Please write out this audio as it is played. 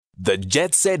The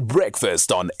Jet Set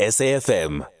Breakfast on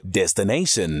SAFM.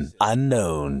 Destination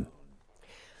unknown.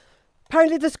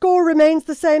 Apparently the score remains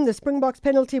the same. The Springboks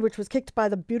penalty, which was kicked by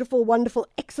the beautiful, wonderful,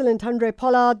 excellent Andre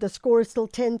Pollard. The score is still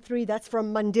 10-3. That's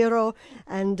from Mandiro.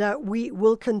 And we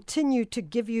will continue to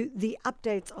give you the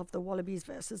updates of the Wallabies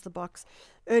versus the Boks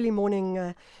early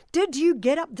morning. Did you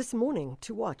get up this morning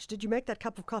to watch? Did you make that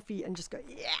cup of coffee and just go,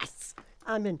 yes,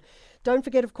 I'm in? Don't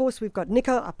forget, of course, we've got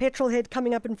Nico, our petrol head,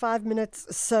 coming up in 5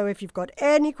 minutes. So if you've got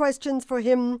any questions for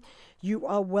him, you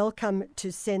are welcome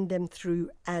to send them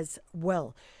through as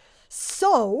well.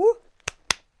 So,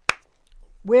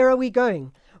 where are we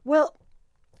going? Well,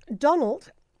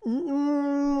 Donald,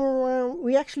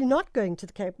 we're actually not going to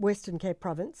the Western Cape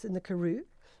Province in the Karoo.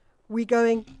 We're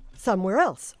going somewhere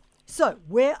else. So,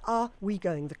 where are we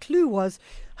going? The clue was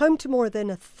home to more than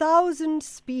 1,000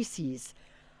 species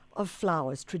of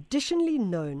flowers, traditionally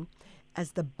known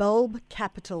as the bulb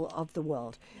capital of the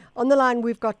world. On the line,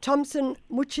 we've got Thompson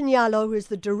Mutshinyalo, who is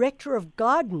the Director of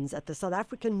Gardens at the South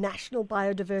African National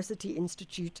Biodiversity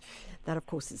Institute. That, of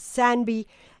course, is SANBI.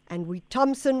 And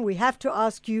Thompson, we have to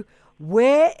ask you,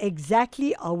 where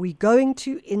exactly are we going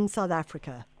to in South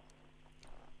Africa?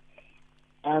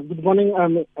 Good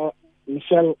morning,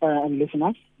 Michelle and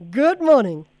listeners. Good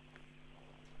morning.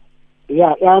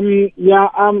 Hantam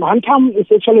is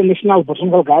actually a national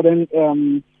botanical garden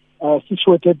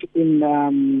situated in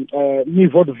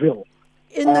Nieuwoudtville.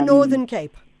 In the Northern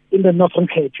Cape? In the Northern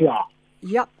Cape, yeah.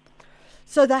 Yep.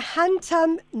 So the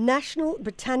Hantam National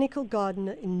Botanical Garden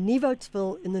in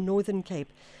Nieuwoudtville in the Northern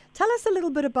Cape. Tell us a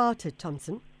little bit about it,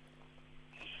 Thompson.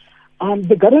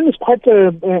 The garden is quite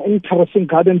an interesting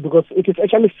garden because it is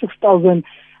actually 6,000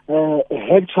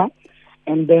 hectares,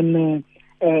 and then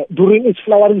during its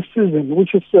flowering season,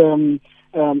 which is from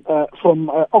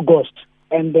August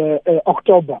and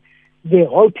October, the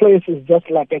whole place is just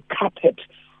like a carpet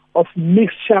of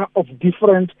mixture of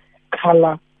different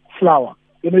color flower.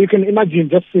 You know, you can imagine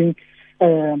just seeing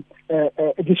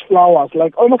these flowers,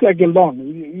 like almost like a lawn.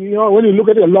 You know, when you look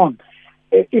at a lawn,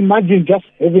 imagine just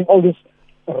having all this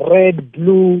red,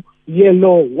 blue,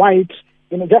 yellow, white,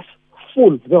 you know, just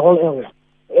full the whole area.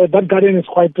 That garden is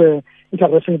quite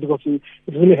interesting because it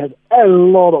really has a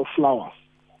lot of flowers.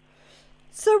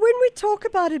 So when we talk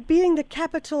about it being the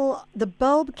capital, the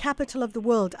bulb capital of the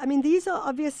world, I mean, these are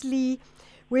obviously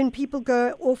when people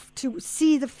go off to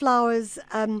see the flowers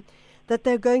that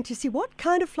they're going to see. What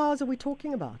kind of flowers are we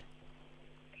talking about?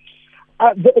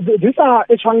 These are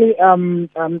actually a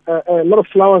lot of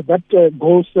flowers that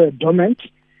goes dormant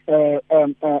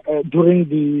during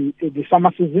the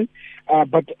summer season.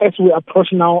 But as we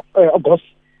approach now August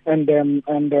and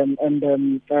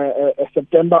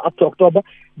September up to October,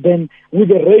 then with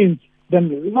the rains,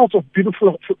 then lots of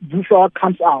beautiful flower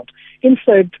comes out. In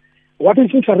fact, what is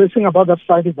interesting about that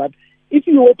site is that if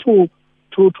you were to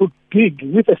dig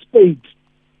with a spade,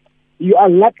 you are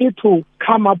likely to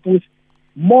come up with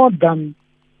more than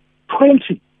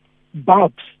 20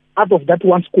 bulbs out of that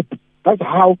one scoop. That's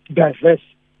how diverse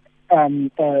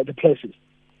the place is.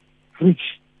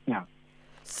 Rich, yeah.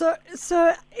 So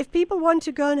if people want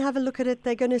to go and have a look at it,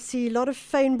 they're going to see a lot of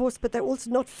fynbos, but they're also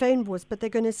not fynbos, but they're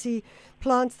going to see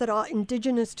plants that are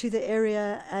indigenous to the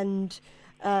area and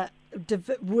that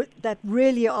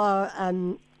really are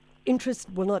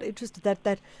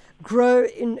that grow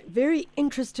in very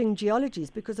interesting geologies,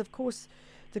 because of course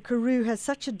the Karoo has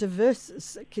such a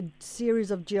diverse series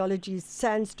of geologies: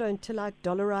 sandstone, tillite,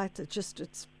 dolerite.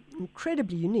 It's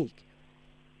incredibly unique.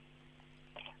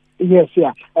 Yes,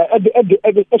 yeah.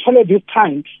 Actually, at this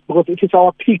time, because it is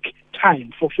our peak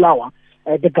time for flower,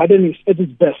 the garden is at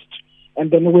its best.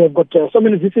 And then we have got so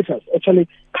many visitors actually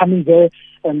coming there,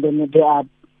 and then they are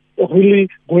really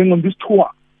going on this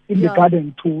tour in the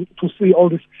garden to see all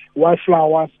these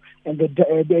wildflowers and the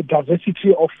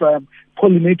diversity of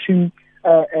pollinating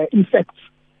insects,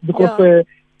 because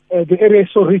the area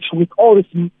is so rich with all this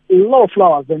a lot of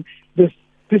flowers, and there's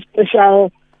this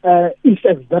special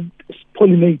insects that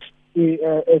pollinate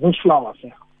those flowers.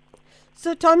 Yeah.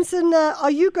 So, Thompson, are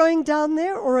you going down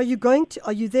there, or are you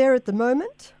there at the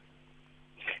moment?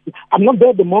 I'm not there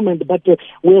at the moment, but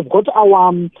we have got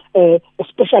our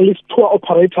specialist tour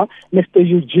operator, Mr.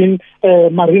 Eugene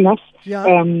Marinas.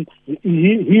 Yeah.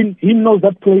 He knows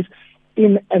that place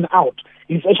in and out.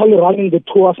 He's actually running the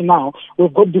tours now.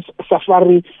 We've got this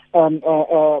safari a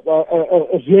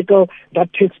vehicle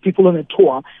that takes people on a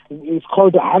tour. It's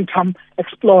called the Hantam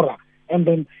Explorer, and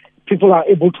then people are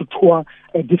able to tour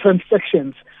different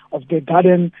sections of the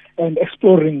garden and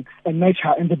exploring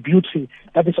nature and the beauty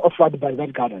that is offered by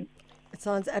that garden. It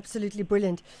sounds absolutely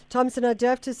brilliant. Thompson, I do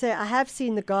have to say, I have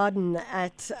seen the garden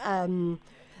at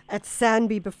at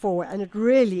Sandby before, and it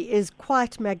really is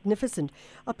quite magnificent.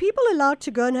 Are people allowed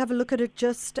to go and have a look at it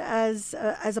just as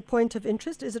a point of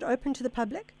interest? Is it open to the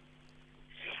public?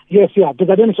 Yes, yeah. The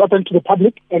garden is open to the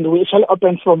public, and we shall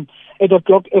open from 8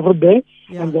 o'clock every day.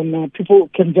 Yeah. And then people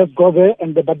can just go there,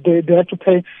 but they have to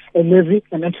pay a levy,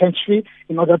 an entrance fee,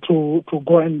 in order to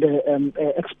go and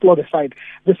explore the site.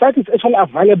 The site is actually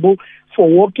available for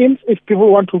walk-ins if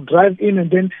people want to drive in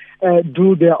and then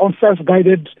do their own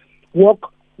self-guided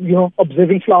walk,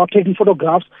 observing flower, taking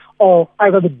photographs, or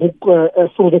either the book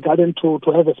through the garden to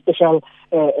have a special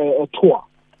tour.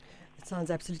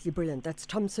 Sounds absolutely brilliant. That's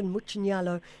Thompson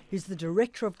Mutshinyalo, who's the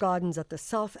Director of Gardens at the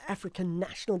South African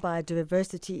National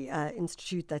Biodiversity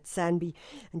Institute, that's Sandby.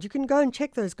 And you can go and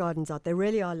check those gardens out. They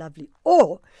really are lovely.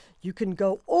 Or you can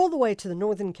go all the way to the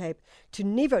Northern Cape to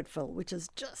Nieuwoudtville, which is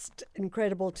just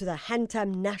incredible, to the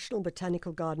Hantam National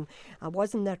Botanical Garden. I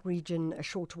was in that region a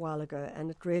short while ago, and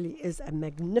it really is a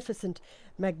magnificent,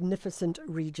 magnificent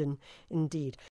region indeed.